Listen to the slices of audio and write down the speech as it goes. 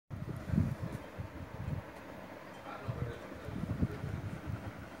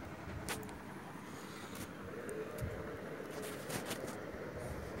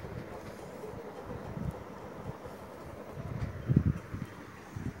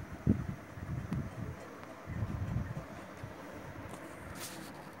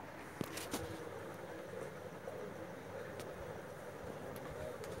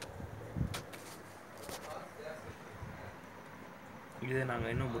இது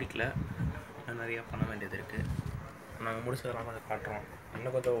நாங்கள் இன்னும் முடிக்கல, இன்னும் நிறையா பண்ண வேண்டியது இருக்குது. நாங்கள் முடிச்சதெல்லாம் அதை காட்டுறோம்.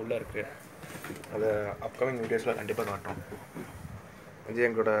 இன்னும் கொஞ்சம் உள்ளே இருக்குது, அதை அப்கமிங் வீடியோஸில் கண்டிப்பாக காட்டுறோம். இது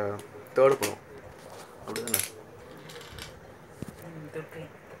எங்களோட தேர்டு படம் அப்படி தானே.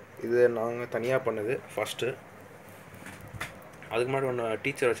 இது நாங்கள் தனியாக பண்ணது ஃபஸ்ட்டு. அதுக்கு முன்னாடி ஒன்று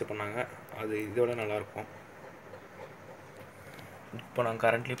டீச்சர் வச்சு பண்ணாங்க, அது இதோட நல்லாயிருக்கும். இப்போ நாங்கள்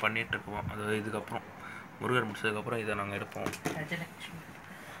கரண்ட்லி பண்ணிகிட்ருக்கோம். அது இதுக்கப்புறம் முருகர் முடிச்சதுக்கப்புறம் இதை நாங்கள் எடுப்போம்.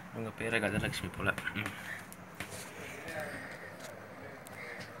 உங்கள் பேரை கஜலட்சுமி போல்.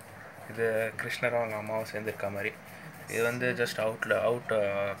 இது கிருஷ்ணரும் அவங்க அம்மாவும் சேர்ந்துருக்க மாதிரி. இது வந்து ஜஸ்ட் அவுட்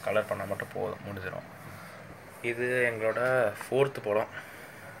கலர் பண்ணால் மட்டும் போதும், முடிஞ்சிடும். இது எங்களோட 4th படம்.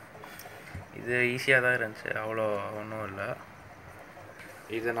 இது ஈஸியாக தான் இருந்துச்சு, அவ்வளோ ஒன்றும் இல்லை.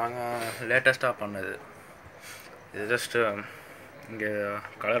 இது நாங்கள் லேட்டஸ்ட்டாக பண்ணது. இது ஜஸ்ட்டு இங்கே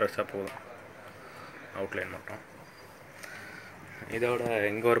கலர் வச்சா போதும், அவுட்லைன் மட்டும். இதோட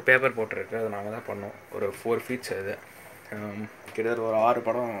இங்கே ஒரு பேப்பர் போட்டிருக்கு, அது நாங்கள் தான் பண்ணோம். ஒரு 4 ஃபீட்ஸ் இது. கிட்டத்தட்ட ஒரு 6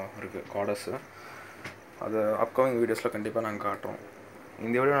 படம் இருக்குது கார்டர்ஸு. அது அப்கமிங் வீடியோஸில் கண்டிப்பாக நாங்கள் காட்டுறோம்.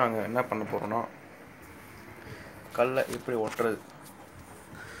 இந்த வீடியோ நாங்கள் என்ன பண்ண போகிறோன்னா, கல்லை இப்படி ஒட்டுறது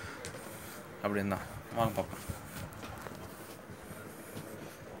அப்படின்னு தான். வாங்க பார்ப்போம்.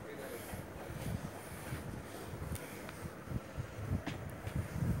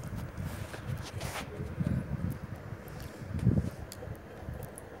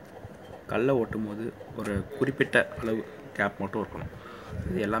 கல்லை ஒட்டும் போது ஒரு குறிப்பிட்ட அளவு கேப் மட்டும் இருக்கணும்.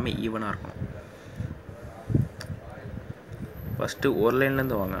 இது எல்லாமே ஈவனாக இருக்கணும். ஃபஸ்ட்டு ஒரு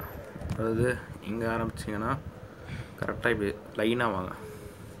லைன்லேருந்து வாங்க, அதாவது இங்கே ஆரம்பிச்சிங்கன்னா கரெக்டாக இப்படி லைனாக வாங்க.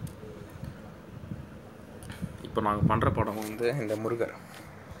 இப்போ நாங்கள் பண்ணுற படம் வந்து இந்த முருகர்.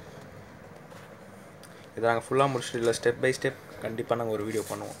 இதை நாங்கள் ஃபுல்லாக முடிச்சுட்டு இல்லை, ஸ்டெப் பை ஸ்டெப் கண்டிப்பாக நாங்கள் ஒரு வீடியோ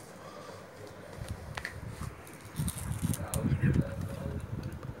பண்ணுவோம்.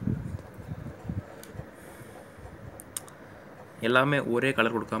 எல்லாமே ஒரே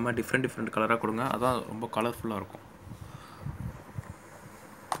கலர் கொடுக்காம டிஃப்ரெண்ட் கலராக கொடுங்க, அதான் ரொம்ப கலர்ஃபுல்லாக இருக்கும்.